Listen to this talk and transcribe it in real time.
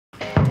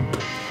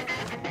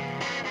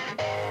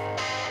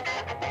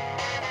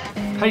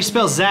do you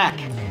spell Zac?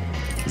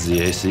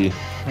 Z-A-C.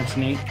 That's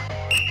neat.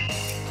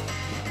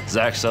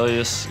 Zac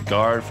Seljaas,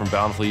 guard from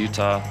Bountiful,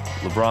 Utah.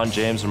 LeBron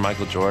James or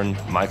Michael Jordan?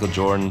 Michael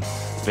Jordan.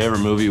 Favorite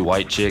movie,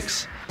 White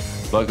Chicks.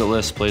 Bucket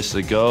list place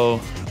to go,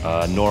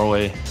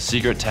 Norway.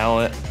 Secret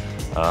talent,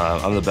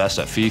 I'm the best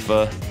at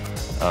FIFA.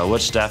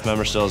 Which staff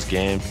member still has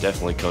game?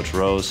 Definitely Coach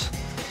Rose.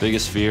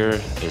 Biggest fear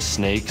is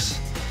snakes.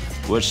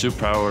 Which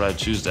superpower would I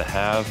choose to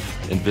have?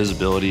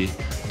 Invisibility.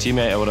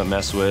 Teammate I wouldn't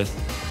mess with,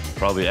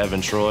 probably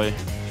Evan Troy.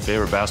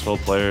 Favorite basketball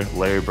player,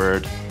 Larry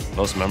Bird.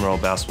 Most memorable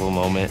basketball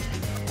moment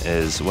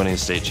is winning a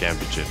state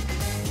championship.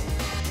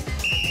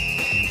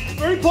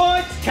 3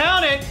 points,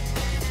 count it!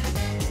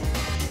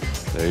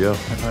 There you go.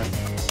 High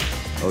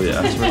five. Oh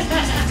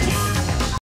yeah.